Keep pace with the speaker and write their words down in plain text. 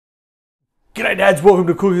G'day dads, welcome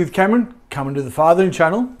to Cooking with Cameron. Coming to the fathering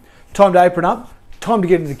channel. Time to apron up, time to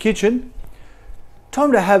get into the kitchen.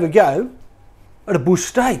 Time to have a go at a bush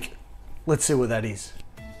steak. Let's see what that is.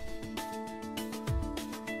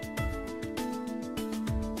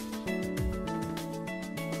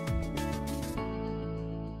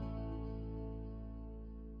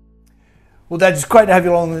 Well Dad, it's great to have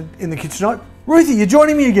you along in the kitchen tonight. Ruthie, you're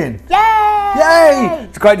joining me again. Yay! Yay!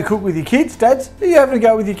 It's great to cook with your kids. Dads, are you having a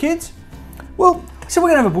go with your kids? Well, I said we're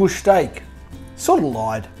going to have a bush steak. Sort of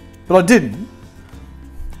lied, but I didn't.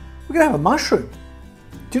 We're going to have a mushroom.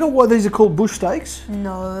 Do you know why these are called bush steaks?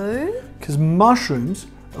 No. Because mushrooms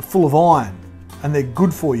are full of iron and they're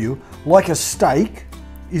good for you, like a steak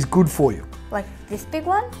is good for you. Like this big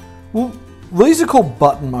one? Well, these are called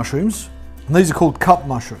button mushrooms and these are called cup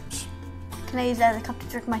mushrooms. Can I use that as a cup to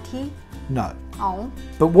drink my tea? No. Oh.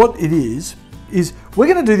 But what it is we're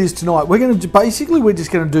going to do this tonight. We're going to we're just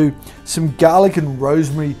going to do some garlic and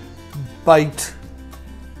rosemary baked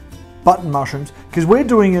button mushrooms because we're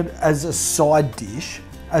doing it as a side dish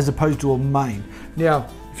as opposed to a main. Now,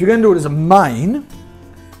 if you're going to do it as a main,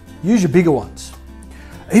 use your bigger ones.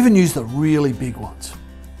 Even use the really big ones,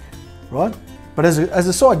 right? But as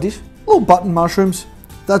a side dish, little button mushrooms,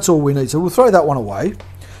 that's all we need. So we'll throw that one away.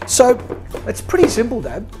 So it's pretty simple,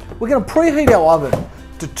 Dad. We're going to preheat our oven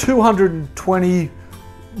to 220,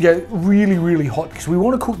 really, really hot because we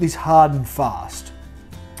want to cook this hard and fast.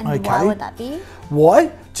 And okay. Why would that be?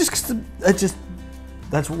 Why? Just because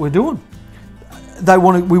that's what we're doing. We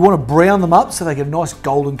want to brown them up so they get a nice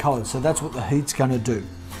golden colour. So that's what the heat's going to do.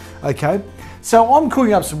 Okay. So I'm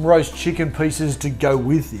cooking up some roast chicken pieces to go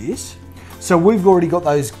with this. So we've already got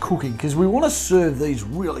those cooking because we want to serve these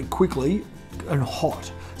really quickly and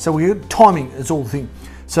hot. So timing is all the thing.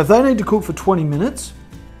 So if they need to cook for 20 minutes,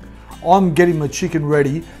 I'm getting my chicken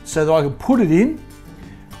ready so that I can put it in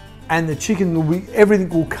and the chicken everything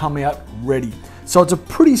will come out ready. So it's a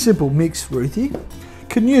pretty simple mix, Ruthie.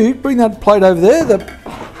 Can you bring that plate over there, the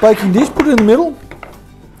baking dish, put it in the middle.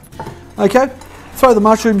 Okay, throw the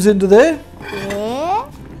mushrooms into there. Yeah.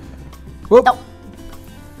 Whoop. Nope.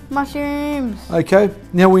 Mushrooms. Okay,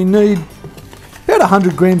 now we need about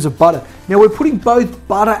 100 grams of butter. Now we're putting both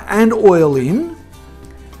butter and oil in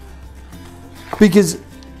because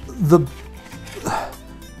the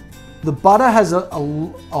butter has a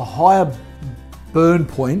higher burn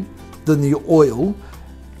point than the oil.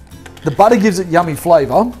 The butter gives it yummy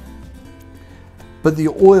flavour, but the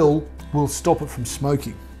oil will stop it from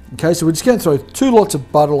smoking. Okay, so we're just going to throw 2 lots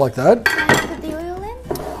of butter like that. Can I put the oil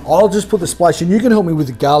in? I'll just put the splash in. You can help me with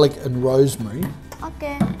the garlic and rosemary.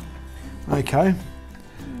 Okay. Okay.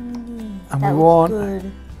 And that we want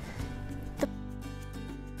good.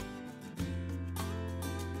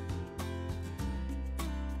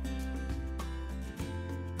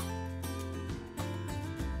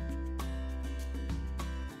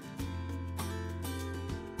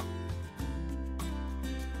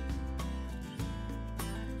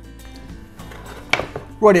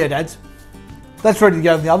 Rightio, Dads. That's ready to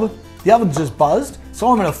go in the oven. The oven's just buzzed, so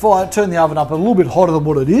I'm going to turn the oven up a little bit hotter than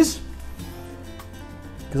what it is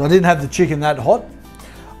because I didn't have the chicken that hot.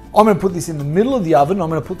 I'm going to put this in the middle of the oven. I'm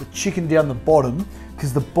going to put the chicken down the bottom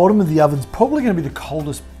because the bottom of the oven's probably going to be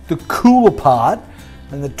the cooler part,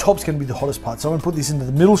 and the top's going to be the hottest part. So I'm going to put this into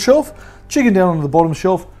the middle shelf, chicken down onto the bottom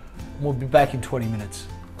shelf, and we'll be back in 20 minutes.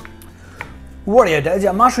 Rightio, Dads.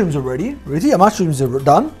 Our mushrooms are ready. Ruthie, our mushrooms are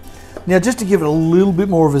done. Now, just to give it a little bit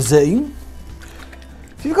more of a zing,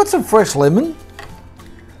 if you've got some fresh lemon,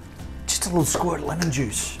 just a little squirt of lemon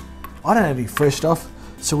juice. I don't have any fresh stuff,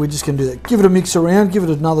 so we're just going to do that. Give it a mix around, give it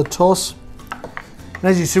another toss. And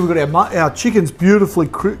as you see, we've got our chicken's beautifully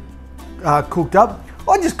cooked up.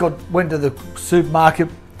 I just went to the supermarket,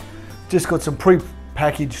 just got some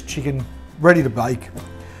pre-packaged chicken ready to bake.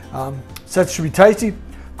 So that should be tasty.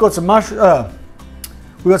 Got some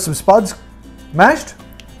we got some spuds mashed.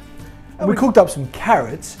 And we cooked up some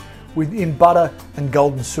carrots in butter and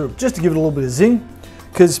golden syrup, just to give it a little bit of zing,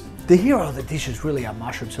 because the hero of the dish is really our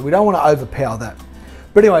mushrooms, so we don't want to overpower that.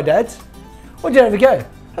 But anyway, Dads, what'd you have a go?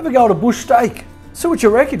 Have a go at a bush steak. So what you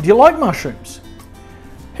reckon? Do you like mushrooms?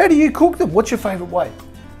 How do you cook them? What's your favourite way?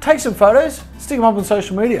 Take some photos, stick them up on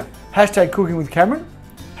social media. Hashtag Cooking with Cameron,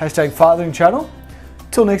 hashtag Fathering Channel.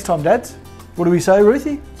 Till next time, Dads. What do we say,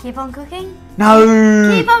 Ruthie? Keep on cooking. No.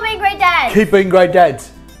 Keep on being great dads. Keep being great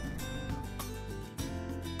dads.